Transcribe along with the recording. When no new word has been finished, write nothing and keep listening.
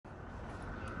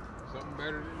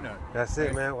better than nothing. That's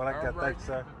it, man. Well, thank you,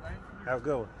 sir. Have a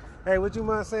good one. Hey, would you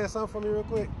mind saying something for me real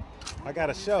quick? I got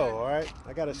a show, all right?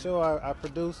 I got a show I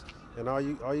produce, and all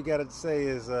you got to say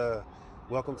is,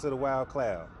 welcome to the Wild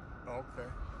Cloud. Okay.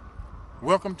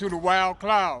 Welcome to the Wild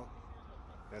Cloud.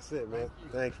 That's it, man.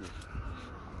 Thank you.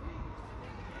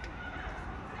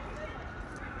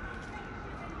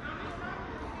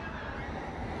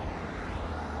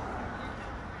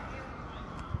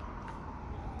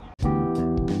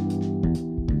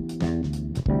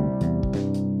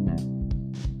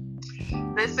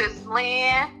 This is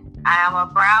Lynn. I am a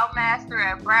brow master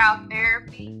at Brow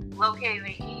Therapy, located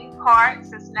in Eden Park,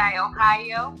 Cincinnati,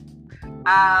 Ohio.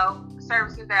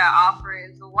 Services that I offer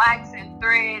is wax and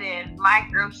thread and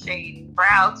micro shading,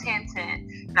 brow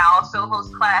tinting. And I also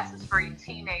host classes for you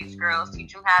teenage girls,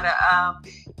 teach them how to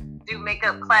do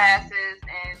makeup classes,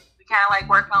 and we kind of like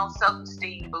work on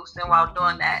self-esteem boosting while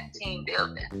doing that team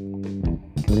building.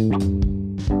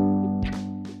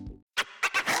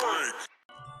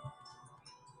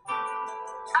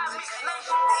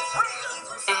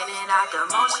 The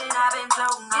motion I've been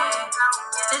floating, yeah.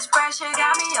 This pressure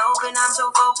got me open, I'm so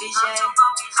focused, yeah.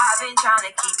 I've been trying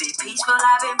to keep it peaceful,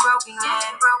 I've been broken,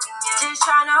 yeah. Just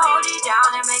trying to hold it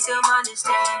down and make them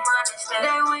understand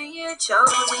that when you're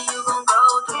chosen, you gon' go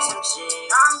through some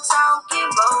shit. I'm talking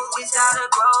bogus,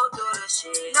 gotta grow through the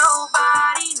shit.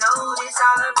 Nobody knows it's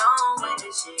all alone with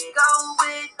the shit. Go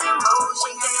with the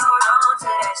motion, can't hold on to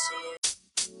that shit.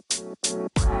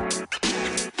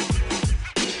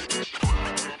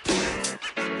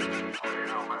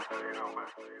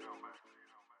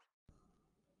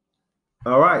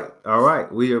 All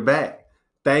right. We are back.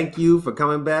 Thank you for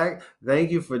coming back. Thank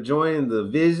you for joining the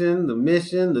vision, the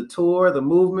mission, the tour, the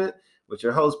movement with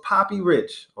your host, Poppy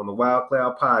Rich, on the Wild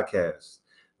Cloud Podcast.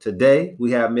 Today,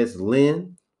 we have Miss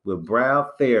Lynn with Brow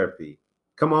Therapy.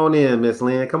 Come on in, Miss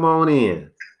Lynn. Come on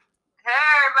in. Hey,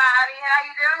 everybody. How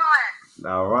you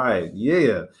doing? All right.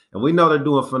 Yeah. And we know they're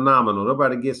doing phenomenal. They're about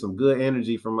to get some good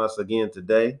energy from us again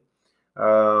today.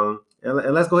 And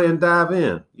let's go ahead and dive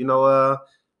in.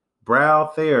 Brow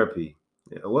Therapy.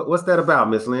 What's that about,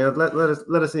 Miss Lynn? Let us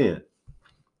in.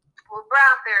 Well,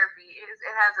 brow therapy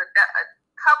it has a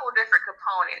couple different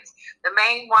components. The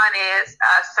main one is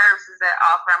services that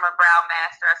I offer. I'm a brow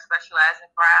master. I specialize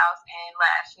in brows and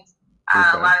lashes.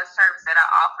 A lot of service that I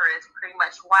offer is pretty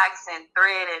much waxing,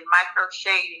 thread, and micro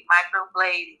shading, micro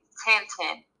blading,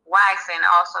 tinting, waxing.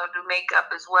 Also do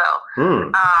makeup as well.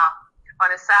 On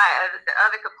the side, the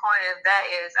other component of that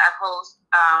is I host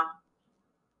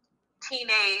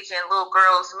teenage and little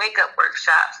girls makeup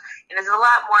workshops, and there's a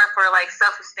lot more for like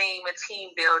self-esteem and team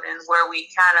building, where we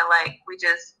kind of we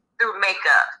just through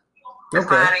makeup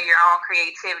defining your own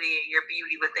creativity and your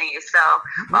beauty within yourself,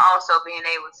 but also being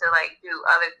able to do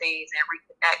other things and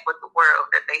reconnect with the world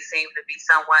that they seem to be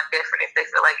somewhat different if they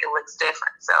feel like it looks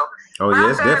different. So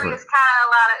it's different. It's kind of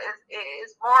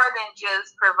it's more than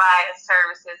just providing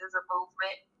services. It's a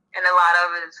movement, and a lot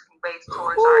of it is based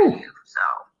towards our youth. So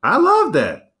I love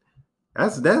that.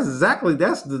 That's exactly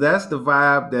the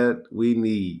vibe that we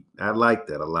need. I like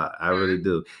that a lot. I really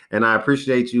do, and I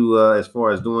appreciate you as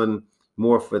far as doing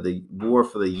more for the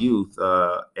youth.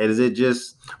 And is it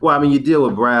just? Well, I mean, you deal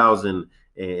with brows and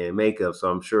makeup, so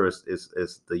I'm sure it's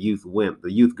the youth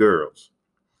girls.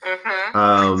 So we have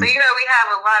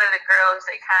a lot of the girls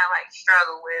that kind of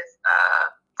struggle with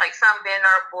some been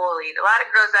or bullied. A lot of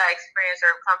girls that I experience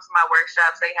or come to my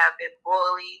workshops, they have been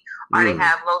bullied, or they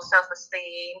have low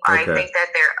self-esteem, or they think that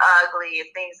they're ugly and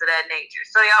things of that nature.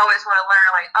 So they always want to learn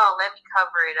let me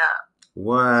cover it up.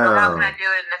 Wow. So how can I do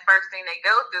it? And the first thing they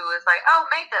go through is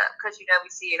makeup, because we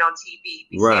see it on TV,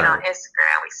 we see it on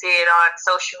Instagram, we see it on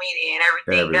social media and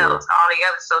everything else, all the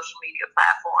other social media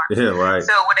platforms. Yeah, right.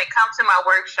 So when they come to my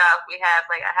workshop, I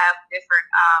have different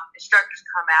instructors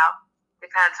come out to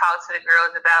kind of talk to the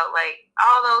girls about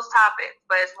all those topics,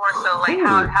 but it's more so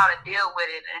how to deal with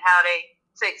it and how to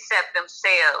accept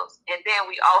themselves. And then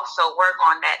we also work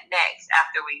on that next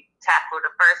after we tackle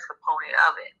the first component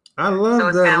of it. I love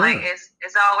that. So it's kind of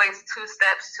it's always two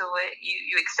steps to it.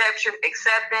 You accept your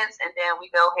acceptance, and then we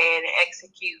go ahead and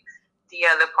execute the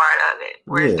other part of it,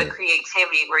 where it's the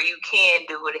creativity, where you can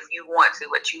do it if you want to,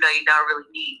 but you don't really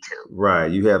need to. Right.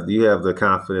 You have the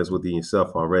confidence within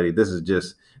yourself already. This is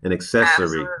just an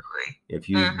accessory.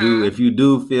 Absolutely. If you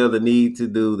do feel the need to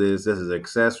do this is an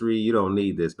accessory. You don't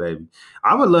need this, baby.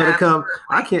 I would love to come.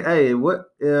 I would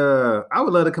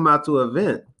love to come out to an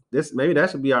event. Maybe that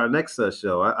should be our next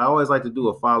show. I always like to do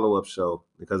a follow-up show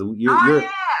because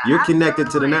you're connected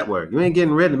to the network. You ain't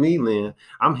getting rid of me, Lynn.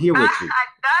 I'm here with you.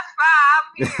 That's fine.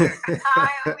 I'm here. I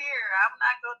am here. I'm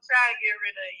not going to trying to get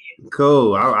rid of you.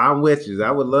 Cool. I'm with you.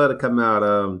 I would love to come out.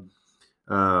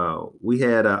 We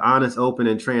had Honest, Open,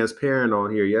 and Transparent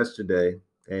on here yesterday,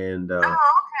 and Okay.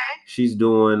 she's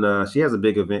doing. She has a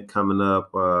big event coming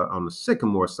up on the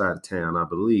Sycamore side of town, I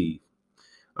believe.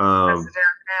 That's the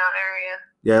downtown area.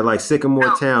 Yeah, like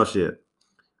Sycamore Township.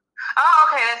 Oh,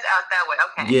 okay, that's out that way.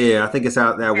 Okay. Yeah, I think it's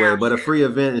out that way. But a free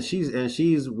event, and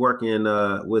she's working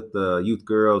with the youth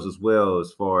girls as well,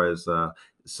 as far as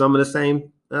some of the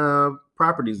same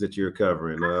properties that you're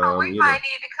covering. We might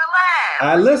need to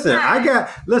collab.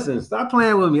 Listen, stop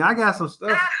playing with me. I got some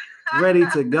stuff ready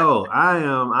to go.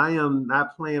 I am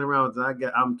not playing around with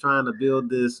it. I'm trying to build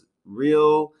this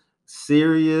real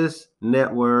serious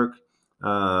network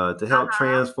to help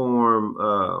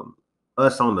transform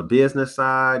us on the business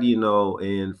side,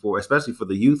 and especially for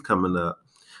the youth coming up,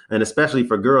 and especially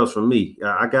for girls. For me,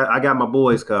 I got my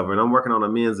boys covered. I'm working on a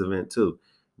men's event too,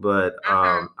 but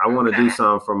I want to do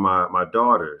something for my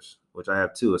daughters, which I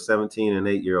have two, a 17 and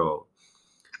 8-year-old.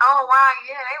 Oh wow,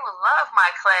 yeah, they would love my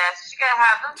class. You gotta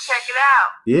have them check it out.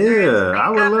 Yeah,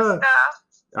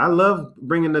 I love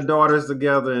bringing the daughters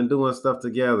together and doing stuff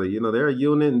together. They're a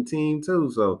unit and team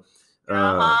too, so.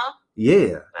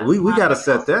 Yeah, we got to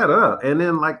set that up. And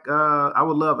then I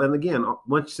would love, and again,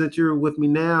 since you're with me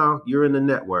now, you're in the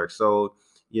network. So,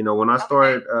 when I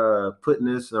started putting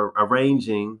this,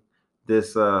 arranging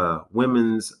this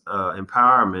women's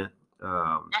empowerment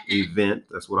event,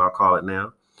 that's what I'll call it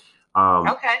now.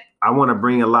 I want to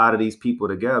bring a lot of these people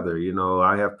together.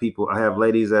 I have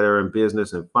ladies that are in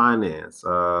business and finance,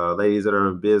 ladies that are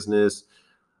in business,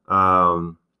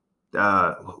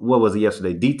 what was it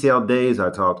yesterday? Detailed Days I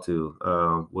talked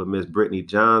to with Miss Brittany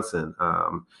Johnson,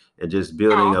 and just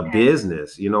building a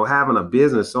business, having a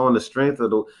business on the strength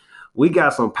of we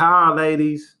got some power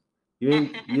ladies. You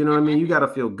know what I mean? You got to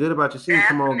feel good about yourself.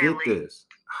 Come on, get this.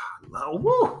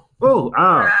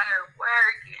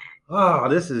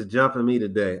 This is jumping me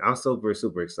today. I'm super,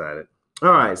 super excited.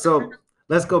 All right. So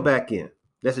let's go back in.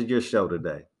 This is your show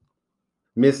today.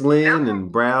 Miss Lynn and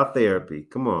Brow Therapy.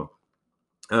 Come on.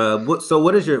 What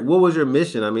was your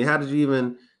mission? I mean, how did you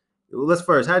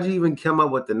even come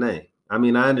up with the name? I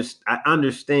mean, I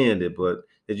understand it, but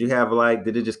did you have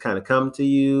did it just kind of come to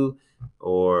you,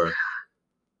 or?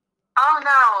 Oh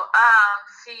no.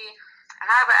 See, I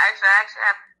actually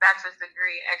have a bachelor's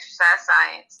degree in exercise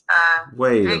science.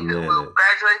 Wait a minute.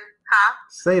 Graduate, huh?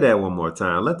 Say that one more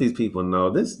time. Let these people know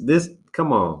this.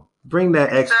 Come on, bring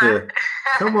that extra.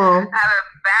 Come on. I have a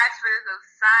bachelor's of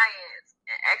science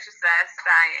in exercise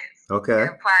science. Okay.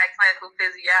 And applied clinical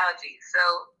physiology. So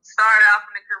started off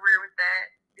in a career with that.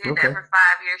 Did that for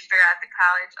 5 years straight out of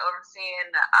college,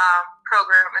 overseeing the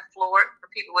program in Florida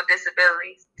for people with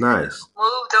disabilities. Nice.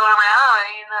 Moved on, I'm like, there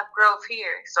ain't enough growth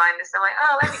here. So I'm like,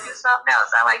 let me do something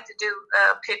else. I like to do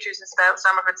pictures and stuff,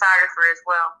 so I'm a photographer as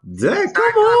well.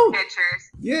 Come on. Pictures.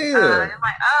 Yeah. I'm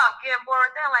like, I'm getting bored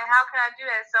with that. I'm like, how can I do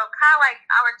that? So kind of like,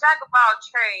 I'm a jack of all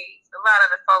trades, a lot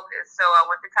of the focus. So I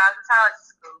went to cosmetology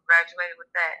school, graduated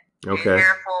with that. Okay. Did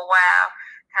hair for a while.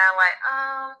 Kind of like,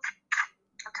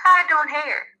 I'm tired of doing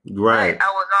hair. Right. But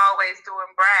I was always doing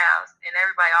brows, and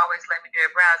everybody always let me do their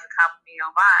brows and compliment me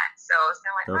on mine. So it's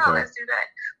kind of like, let's do that.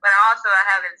 But also, I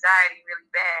have anxiety really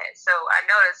bad. So I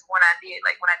noticed when I did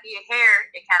hair,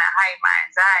 it kind of heightened my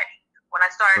anxiety. When I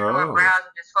started doing brows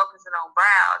and just focusing on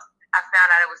brows, I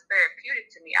found out it was therapeutic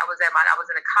to me. I was in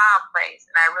a calm place,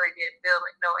 and I really didn't feel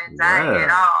no anxiety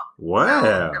at all. Wow.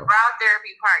 So the brow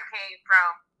therapy part came from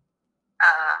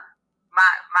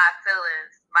my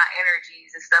feelings, my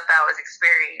energies and stuff I was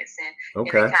experiencing.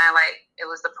 Okay. And it kind of like, it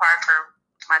was the part from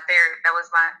my therapy. That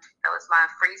was my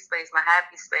free space, my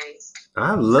happy space.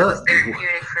 I love so it. Was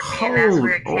therapeutic for me, and that's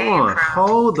where it came from.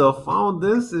 Hold the phone.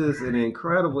 This is an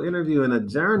incredible interview and a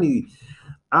journey.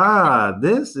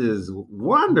 This is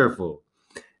wonderful.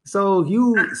 So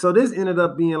this ended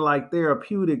up being like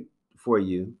therapeutic for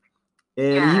you.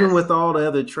 And even with all the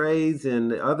other trades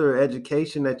and the other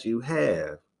education that you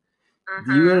have,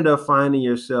 you ended up finding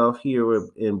yourself here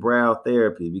in brow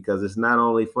therapy, because it's not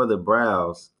only for the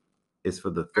brows, it's for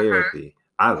the therapy.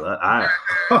 That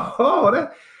absolutely.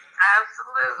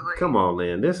 Come on,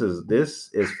 Lynn. This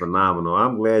is phenomenal.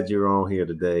 I'm glad you're on here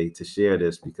today to share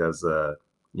this, because so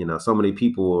many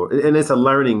people, and it's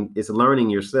learning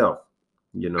yourself.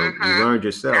 You learned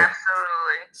yourself.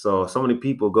 Absolutely. So many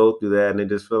people go through that, and they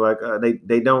just feel like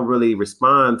they don't really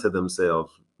respond to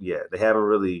themselves yet. They haven't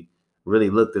really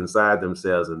looked inside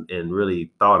themselves and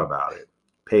really thought about it,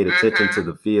 paid attention to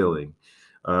the feeling.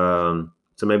 So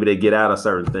maybe they get out of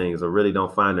certain things or really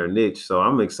don't find their niche. So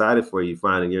I'm excited for you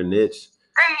finding your niche.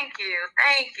 Thank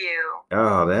you.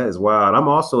 Oh, that is wild. I'm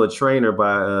also a trainer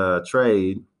by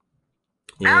trade.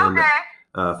 And Okay.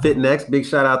 FitNext, big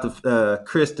shout out to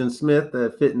Kristen Smith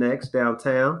at FitNext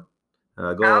downtown.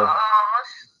 Oh,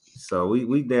 So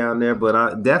we down there, but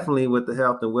I definitely with the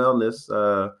health and wellness.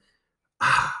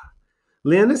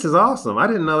 Lynn, this is awesome. I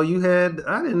didn't know,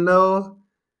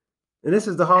 and this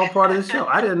is the whole part of the show.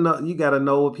 I didn't know. You got to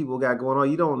know what people got going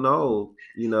on. You don't know,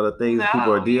 the things that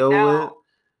people are no, you dealing with. don't.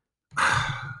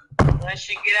 Unless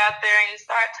you get out there and you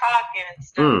start talking and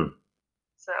stuff.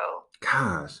 So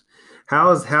Gosh,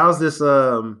 how's this?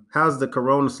 How's the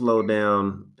Corona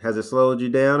slowdown? Has it slowed you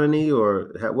down any,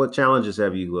 or what challenges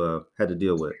have you had to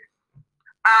deal with?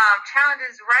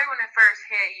 challenges right when it first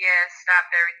hit,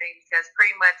 stopped everything because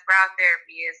pretty much brow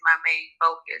therapy is my main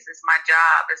focus. It's my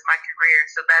job, it's my career.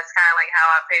 So that's kind of like how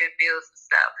I pay the bills and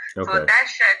stuff. Okay. So with that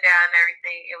shut down and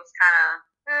everything, it was kind of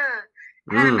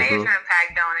had a major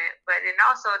impact on it. But then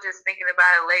also just thinking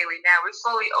about it lately, now we're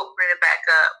slowly opening it back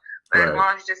up. But as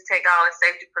long as you just take all the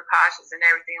safety precautions and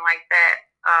everything like that,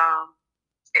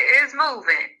 it is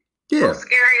moving. Yeah.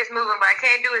 Scary is moving, but I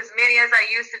can't do as many as I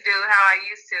used to do, how I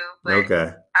used to. But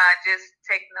just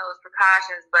taking those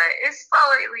precautions. But it's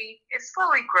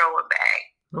slowly growing back.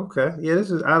 Okay. Yeah,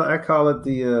 this is I call it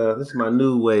this is my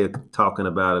new way of talking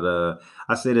about it.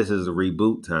 I say this is a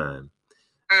reboot time.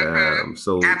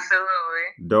 So absolutely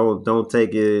don't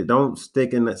take it, don't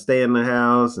stay in the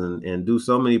house and do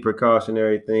so many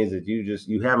precautionary things that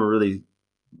you haven't really,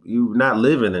 you're not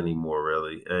living anymore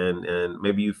really, and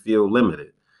maybe you feel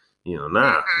limited.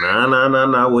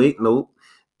 Wait, nope.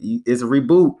 It's a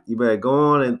reboot. You better go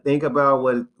on and think about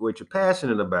what you're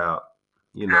passionate about.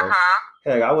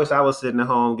 Heck, I wish I was sitting at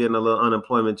home getting a little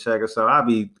unemployment check or so. I'd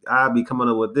be coming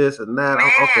up with this and that.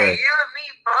 Man, okay. You and me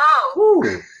both.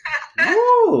 Woo.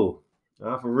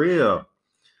 For real.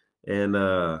 And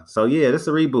so yeah, this is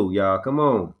a reboot, y'all. Come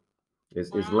on.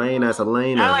 It's lane. That's a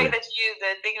lane. I like that you use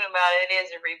that. Thinking about it, it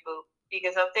is a reboot.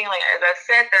 Because I'm thinking, like, as I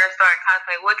sat there, I started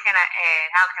contemplating, what can I add?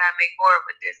 How can I make more of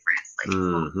a difference? Like,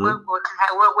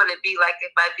 what would it be like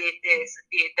if I did this and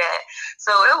did that?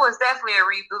 So it was definitely a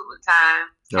reboot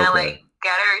time. Kind of like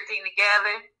got everything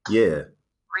together. Yeah.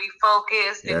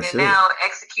 Refocused, and then now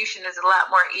execution is a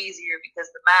lot more easier because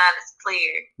the mind is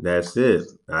clear. That's it.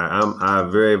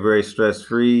 I'm very, very stress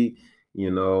free.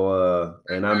 And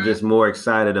I'm just more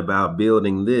excited about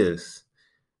building this.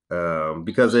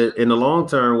 Because in the long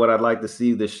term, what I'd like to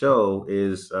see the show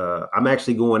is I'm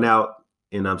actually going out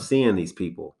and I'm seeing these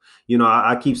people.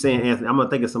 I keep saying Anthony. I'm gonna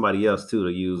think of somebody else too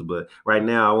to use, but right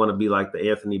now I want to be like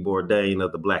the Anthony Bourdain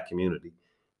of the Black community.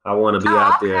 I want to be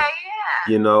out there.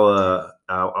 Yeah.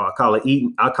 I call it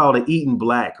eating. I call it eating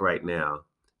black right now.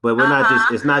 But we're not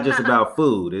just. It's not just about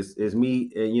food. It's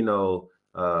me.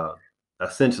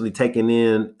 Essentially taking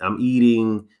in. I'm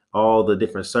eating all the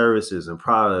different services and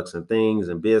products and things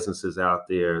and businesses out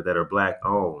there that are Black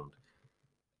owned.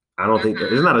 I don't think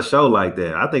there's not a show like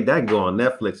that. I think that can go on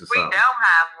Netflix or something. We don't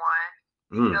have one.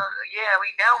 We don't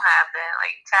have that.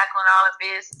 Like tackling all the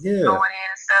business going in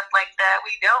and stuff like that.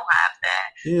 We don't have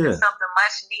that. Yeah. It's something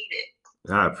much needed.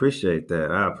 I appreciate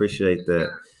that.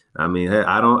 I mean, hey,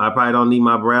 I probably don't need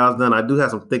my brows done. I do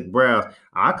have some thick brows.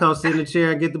 I come sit in the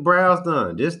chair and get the brows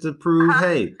done just to prove,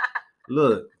 hey,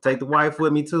 look, take the wife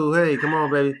with me too. Hey, come on,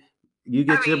 baby. You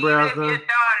get your brows done.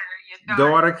 Your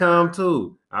daughter come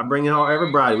too. I bring in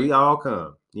everybody. We all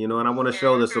come. And I want to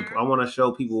show I want to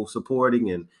show people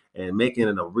supporting and making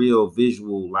it a real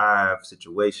visual live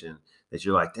situation that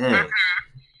you're like, dang,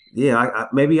 yeah,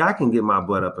 maybe I can get my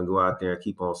butt up and go out there and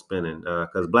keep on spinning.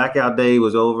 Because Blackout Day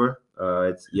was over.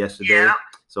 It's yesterday. Yeah.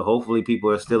 So hopefully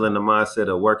people are still in the mindset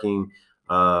of working,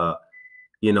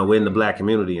 in the Black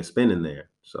community and spending there.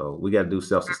 So we got to do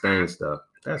self-sustained stuff.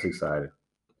 That's exciting.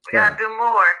 We got to do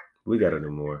more. We got to do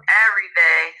more. Every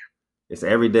day. It's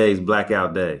every day's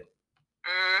Blackout Day.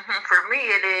 For me,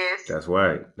 it is. That's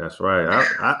right.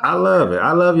 I love it.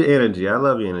 I love your energy. Yeah.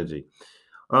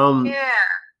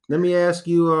 Let me ask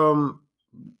you,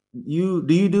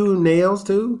 do you do nails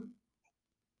too?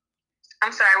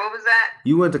 I'm sorry, what was that?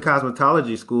 You went to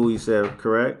cosmetology school, you said,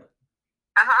 correct?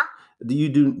 Uh-huh. Do you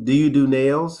do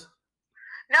nails?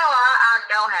 No, I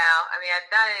know how. I mean, I've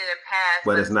done it in the past.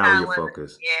 But it's not your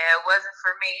focus. Yeah, it wasn't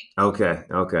for me.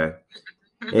 Okay.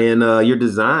 And your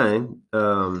design,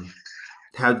 how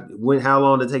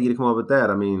long did it take you to come up with that?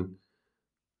 I mean,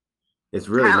 it's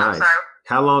really nice. Sorry.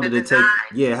 How long did it take?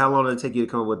 Yeah, how long did it take you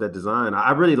to come up with that design?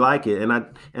 I really like it, and I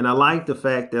like the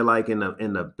fact that like in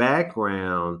the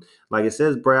background, like it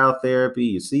says brow therapy.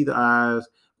 You see the eyes,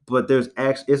 but there's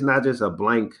actually, it's not just a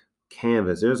blank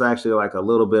canvas. There's actually like a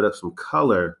little bit of some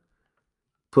color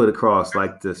put across,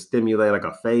 like to stimulate like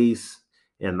a face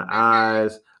and the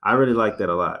eyes. I really like that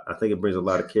a lot. I think it brings a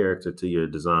lot of character to your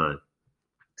design.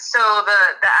 So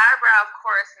the eyebrow, of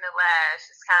course, and the lash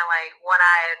is kind of like one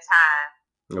eye at a time.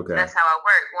 Okay. That's how I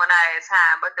work, one eye at a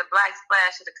time. But the black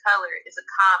splash of the color is a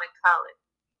common color.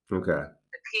 Okay.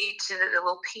 The peach, the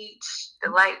little peach, the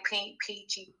light pink,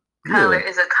 peachy color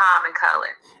is a common color.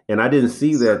 And I didn't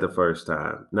see that the first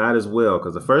time, not as well,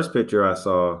 because the first picture I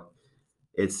saw,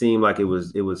 it seemed like it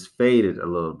was faded a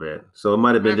little bit. So it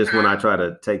might have been just when I tried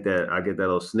to take that, I get that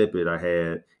little snippet I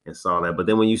had and saw that. But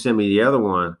then when you sent me the other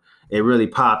one, it really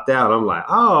popped out. I'm like,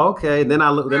 oh, okay. Then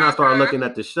I started looking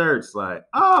at the shirts, like,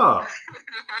 oh,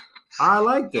 I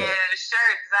like that. Yeah, the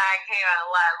shirt design came out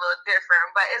a little different,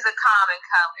 but it's a common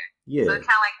color. Yeah. So it's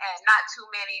kind of like not too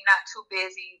many, not too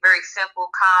busy, very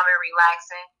simple, calm, and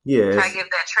relaxing. Yeah. Try to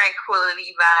give that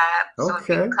tranquility vibe. So when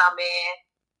people come in,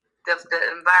 the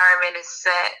environment is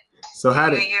set. So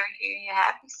you're in your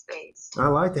happy space.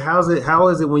 I like it. How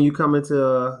is it when you come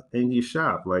into in your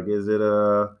shop? Like, is it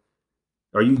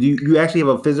do you actually have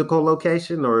a physical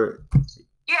location or?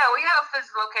 Yeah, we have a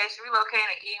physical location. We located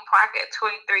in Eden Park at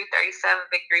 2337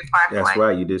 Victory Parkway. That's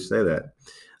right. You did say that.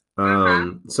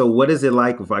 So what is it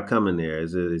like if I come in there?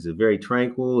 Is it very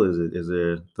tranquil? Is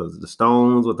there the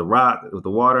stones with the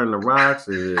water and the rocks?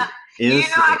 Is it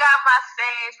I got my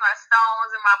sage, my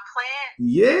stones, and my plant.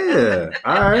 Yeah.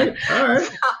 All right. So,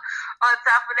 on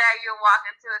top of that, you'll walk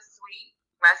into a suite.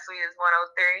 My suite is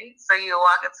 103. So you'll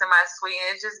walk into my suite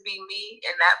and it's just be me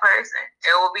and that person.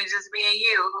 It will be just me and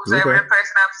you, whoever the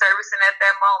person I'm servicing at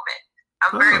that moment.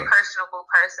 I'm a very personable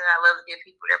person. I love to give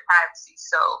people their privacy.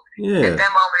 So at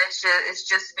that moment, it's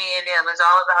just me and them. It's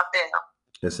all about them.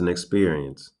 It's an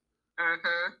experience.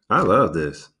 I love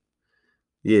this.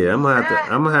 Yeah, we're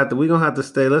gonna have to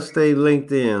stay. Let's stay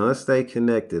linked in. Let's stay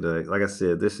connected. Like I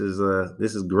said, this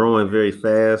is growing very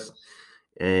fast,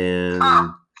 and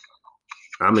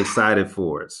I'm excited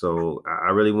for it. So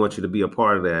I really want you to be a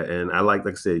part of that. And I like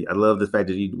I said, I love the fact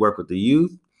that you work with the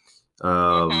youth.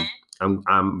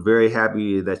 I'm very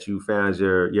happy that you found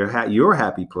your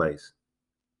happy place.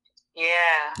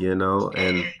 Yeah. And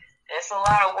it's a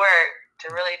lot of work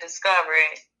to really discover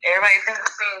it. Everybody thinks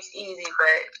it seems easy,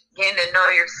 but getting to know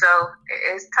yourself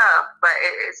is tough, but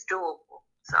it's doable.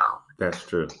 So that's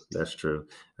true. That's true.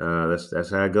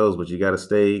 That's how it goes. But you got to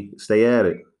stay at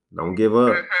it. Don't give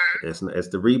up. It's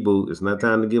the reboot. It's not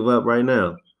time to give up right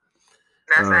now.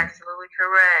 That's absolutely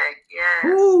correct.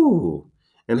 Yes. Ooh.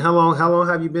 And how long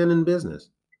have you been in business?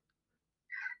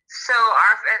 So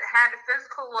I had a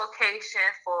physical location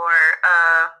for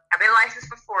I've been licensed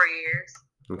for 4 years.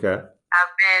 Okay.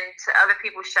 I've been to other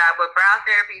people's shop, but Brow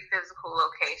Therapy physical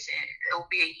location, it will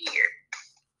be a year.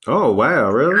 Oh wow,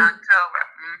 really? In October.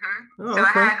 Oh, so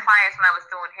I had clients when I was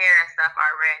doing hair and stuff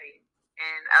already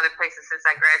in other places since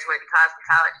I graduated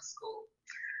cosmetology school.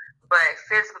 But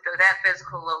that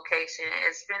physical location,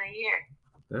 it's been a year.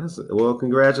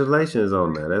 Congratulations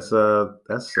on that. That's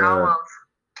almost.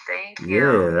 Thank you.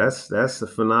 Yeah, that's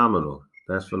phenomenal.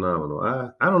 That's phenomenal.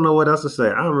 I don't know what else to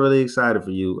say. I'm really excited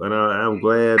for you, and I'm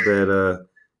glad that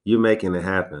you're making it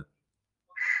happen.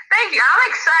 Thank you. I'm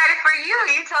excited for you.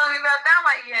 You telling me about that? I'm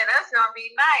like, yeah, that's gonna be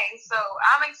nice. So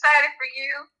I'm excited for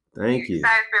you. Thank you.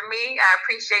 Excited for me. I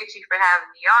appreciate you for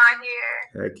having me on here.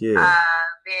 Heck yeah.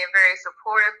 Being very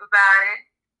supportive about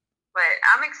it. But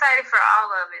I'm excited for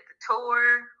all of it. The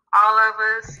tour, all of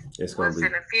us. What's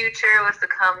in the future? What's to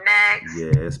come next?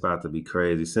 Yeah, it's about to be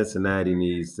crazy. Cincinnati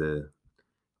needs to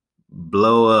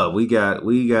blow up. We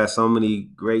got so many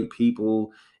great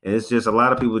people, and it's just a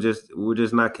lot of people we're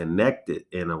just not connected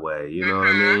in a way. You know what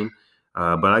I mean?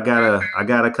 But I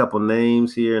got a couple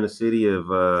names here in the city of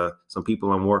some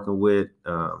people I'm working with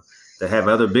that have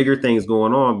other bigger things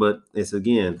going on. But it's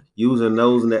again using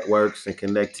those networks and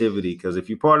connectivity, because if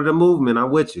you're part of the movement,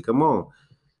 I'm with you. Come on,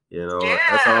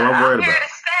 that's all I'm worried about. I'm here to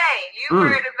stay. You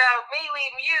worried about me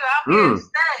leaving you? I'm here to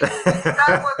stay. You're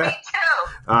stuck with me too.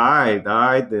 All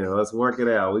right then. Let's work it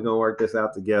out. We're gonna work this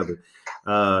out together.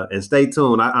 And stay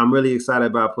tuned. I'm really excited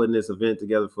about putting this event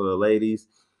together for the ladies.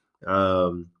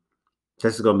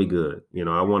 This is gonna be good.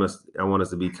 I want us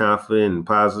to be confident and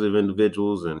positive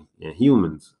individuals and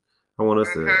humans. I want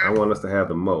us to have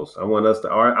the most. I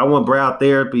want Brow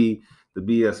Therapy to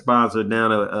be a sponsor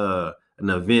down an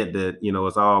event that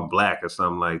it's all black or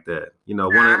something like that.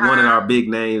 One of our big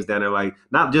names down there, like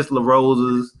not just La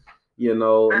Rosa's,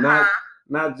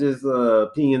 not just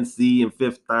PNC and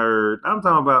Fifth Third. I'm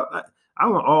talking about. I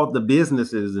want all the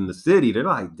businesses in the city. They're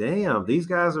like, damn, these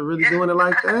guys are really doing it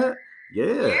like that. Yeah.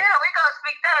 Yeah, we're gonna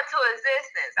speak that into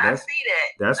existence. I see that.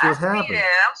 That's what's happening.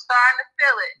 I'm starting to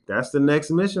feel it. That's the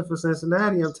next mission for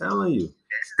Cincinnati. I'm telling you.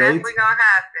 It's definitely gonna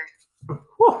happen.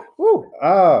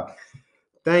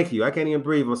 Thank you. I can't even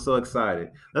breathe. I'm so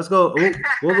excited. Let's go.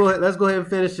 We'll go ahead. Let's go ahead and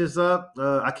finish this up.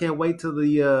 I can't wait till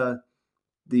the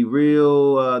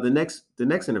next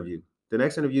interview. The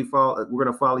next interview, we're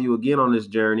gonna follow you again on this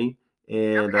journey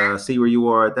and see where you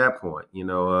are at that point.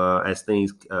 As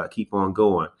things keep on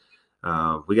going.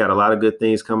 We got a lot of good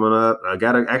things coming up. I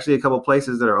got actually a couple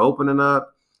places that are opening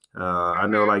up. I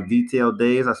know, like Detailed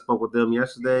Days. I spoke with them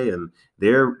yesterday, and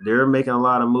they're making a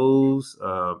lot of moves.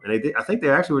 I think they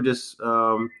actually were just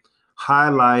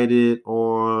highlighted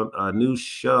on a new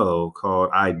show called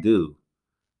I Do.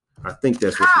 I think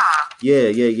that's what. Yeah.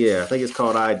 I think it's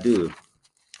called I Do.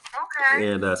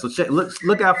 Okay. And so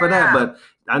look out for that. But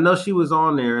I know she was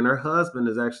on there, and her husband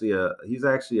is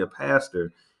actually a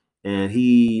pastor, and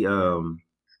he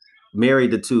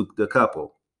married the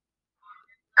couple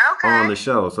on the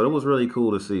show. So it was really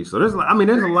cool to see. So there's a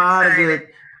lot of good,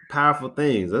 powerful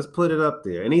things. Let's put it up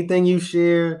there. Anything you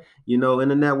share, in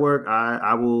the network,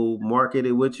 I will market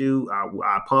it with you.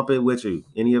 I pump it with you.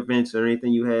 Any events or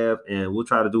anything you have, and we'll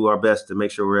try to do our best to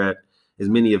make sure we're at as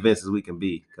many events as we can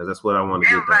be, because that's what I want to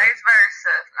get done. And vice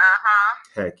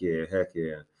versa. Heck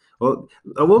yeah. Well,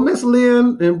 Miss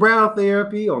Lynn and Brow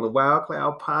Therapy on the Wild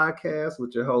Cloud podcast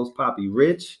with your host Poppy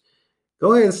Rich.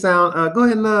 Go ahead and sign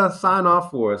off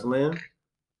for us, Lynn.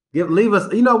 Leave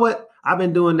us. You know what? I've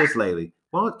been doing this lately.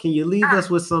 Well, can you leave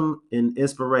us with some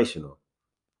inspirational?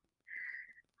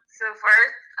 So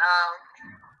first,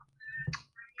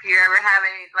 if you ever have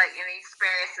any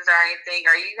experiences or anything,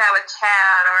 or you have a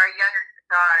child or a younger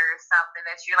daughter or something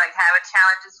that you having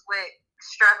challenges with,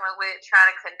 struggling with, trying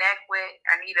to connect with,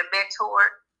 or need a mentor,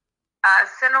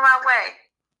 send them my way.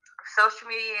 Social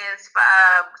media is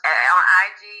on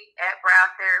IG at Brow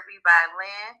Therapy by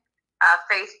Lynn.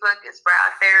 Facebook is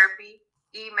Brow Therapy.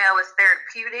 Email is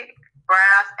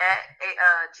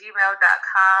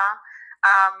therapeuticbrows@gmail.com.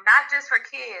 Not just for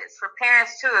kids, for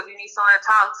parents too. If you need someone to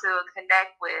talk to and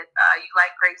connect with, you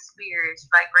like great spirits, you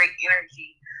like great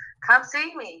energy, come see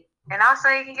me. And also,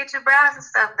 you can get your brows and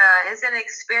stuff done. It's an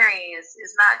experience.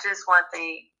 It's not just one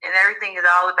thing, and everything is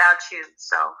all about you.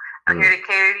 So I'm here to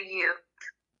cater to you.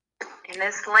 And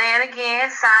this Lynn again,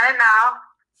 signing off.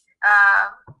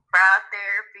 Brow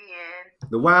Therapy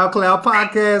and the Wild Cloud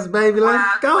podcast, baby.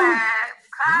 Let's go. Podcast.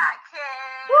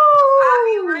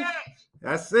 Woo!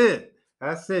 That's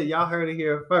it. Y'all heard it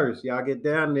here first. Y'all get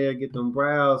down there, get them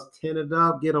brows tinted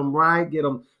up, get them right, get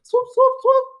them swoop, swoop,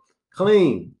 swoop,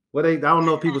 clean. I don't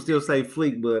know if people still say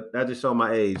fleek, but that just show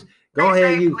my age. Go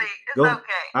ahead, It's go. Okay.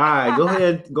 All right, go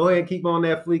ahead and keep on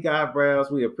that fleek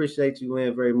eyebrows. We appreciate you,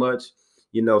 Lynn, very much.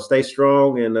 Stay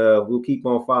strong, and we'll keep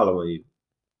on following you.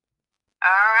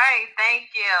 All right, thank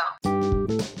you.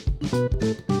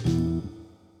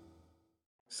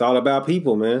 It's all about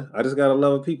people, man. I just gotta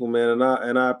love people, man,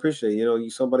 and I appreciate you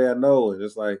somebody I know, and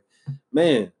it's like,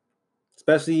 man,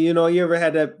 especially you ever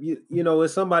had that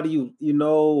it's somebody you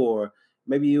know, or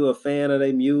maybe you a fan of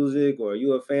their music, or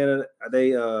you a fan of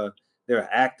they're an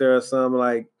actor or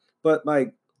something, but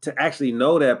to actually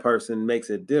know that person makes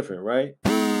it different, right?